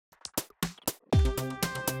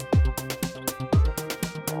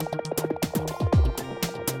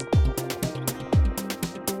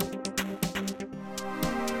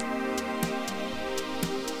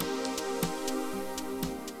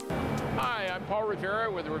Paul Rivera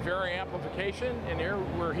with Rivera Amplification, and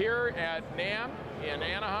we're here at Namm in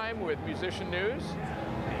Anaheim with Musicianews.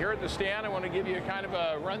 Here at the stand, I want to give you kind of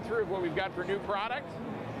a run through of what we've got for new product.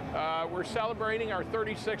 We're celebrating our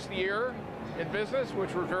 36th year in business,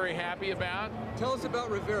 which we're very happy about. Tell us about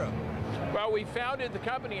Rivera. Well, we founded the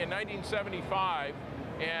company in 1975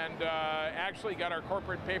 and actually got our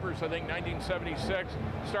corporate papers, I think, 1976.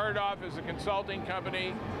 Started off as a consulting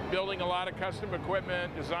company, building a lot of custom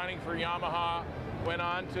equipment, designing for Yamaha. Went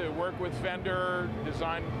on to work with Fender,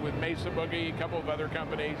 designed with Mesa Boogie, a couple of other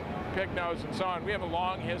companies, Picnos and so on. We have a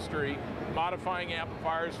long history modifying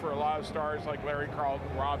amplifiers for a lot of stars like Larry Carlton,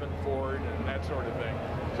 Robin Ford, and that sort of thing.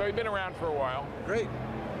 So we've been around for a while. Great.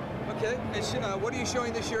 Okay, and what are you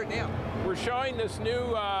showing this year at Namm? We're showing this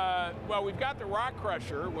new, well, we've got the Rock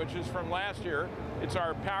Crusher, which is from last year. It's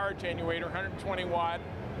our power attenuator, 120 watt,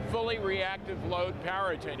 fully reactive load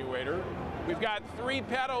power attenuator. We've got 3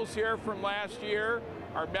 pedals here from last year,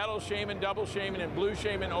 our metal Shaman, double Shaman, and blue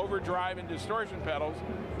Shaman overdrive and distortion pedals.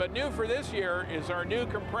 But new for this year is our new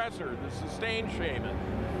compressor, the Sustain Shaman.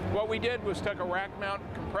 What we did was took a rack mount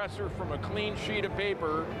compressor from a clean sheet of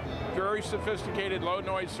paper, very sophisticated low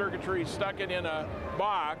noise circuitry, stuck it in a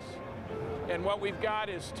box. And what we've got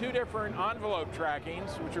is 2 different envelope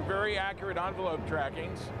trackings, which are very accurate envelope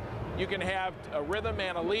trackings. You can have a rhythm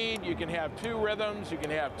and a lead, you can have 2 rhythms, you can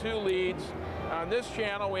have 2 leads. On this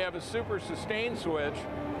channel we have a super sustain switch,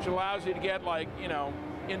 which allows you to get, like, you know,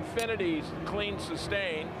 infinity clean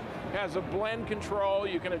sustain. It has a blend control,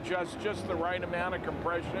 you can adjust just the right amount of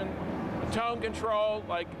compression. A tone control,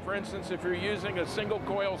 like for instance if you're using a single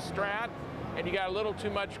coil Strat and you got a little too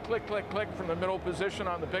much click, click, click from the middle position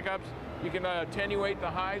on the pickups, you can attenuate the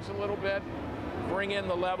highs a little bit, bring in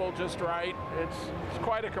the level just right. It's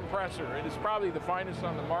quite a compressor. It is probably the finest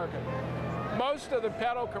on the market. Most of the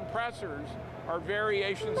pedal compressors are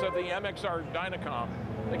variations of the MXR Dynacom.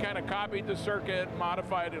 They kind of copied the circuit,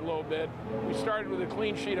 modified it a little bit. We started with a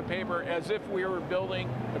clean sheet of paper as if we were building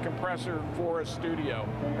a compressor for a studio,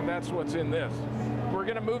 and that's what's in this. We're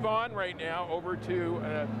going to move on right now over to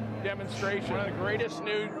a demonstration. One of the greatest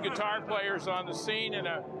new guitar players on the scene, and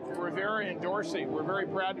a Rivera endorsee. We're very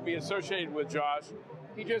proud to be associated with Josh.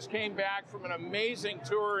 He just came back from an amazing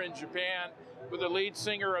tour in Japan with the lead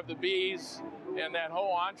singer of the Bees and that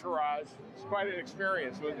whole entourage. It's quite an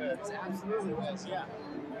experience, wasn't it? It absolutely was, yeah.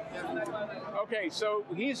 Okay, so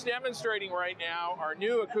he's demonstrating right now our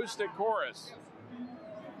new acoustic chorus.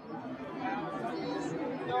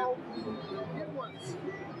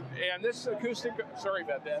 And this acoustic, sorry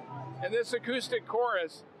about that. And this acoustic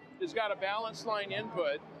chorus has got a balance line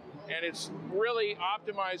input, and it's really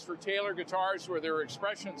optimized for Taylor guitars with their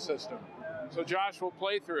expression system. So Josh will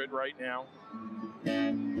play through it right now.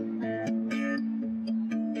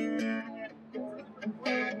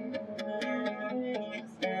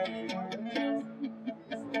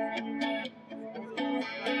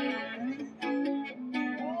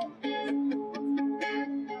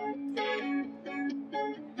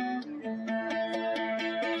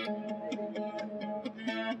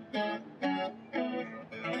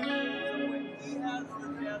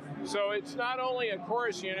 So it's not only a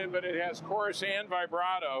chorus unit, but it has chorus and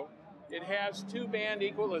vibrato. It has 2-band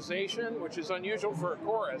equalization, which is unusual for a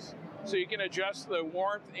chorus, so you can adjust the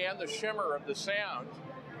warmth and the shimmer of the sound.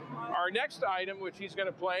 Our next item, which he's going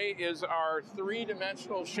to play, is our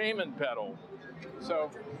 3-dimensional Shaman pedal. So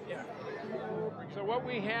what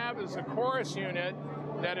we have is a chorus unit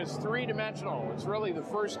that is 3-dimensional. It's really the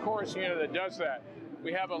first chorus unit that does that.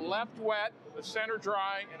 We have a left wet, a center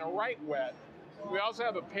dry, and a right wet. We also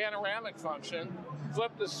have a panoramic function.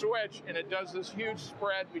 Flip the switch and it does this huge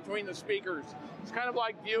spread between the speakers. It's kind of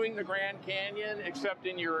like viewing the Grand Canyon except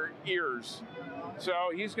in your ears. So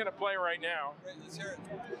he's going to play right now. Great, let's hear it.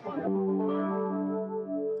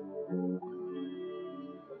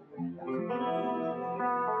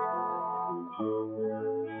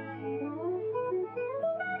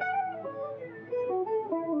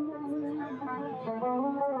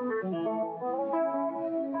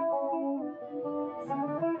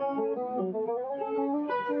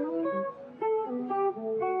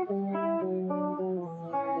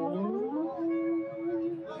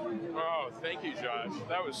 Oh, thank you, Josh.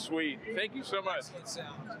 That was sweet. Thank you so much. Excellent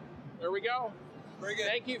sound. There we go. Very good.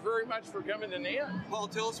 Thank you very much for coming to Namm. Paul,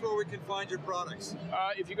 tell us where we can find your products.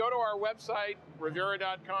 If you go to our website,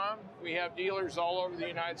 Rivera.com, we have dealers all over the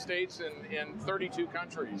United States and in 32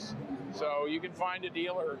 countries. So you can find a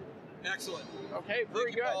dealer. Excellent. Okay,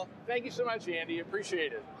 very good. Paul. Thank you so much, Andy.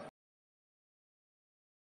 Appreciate it.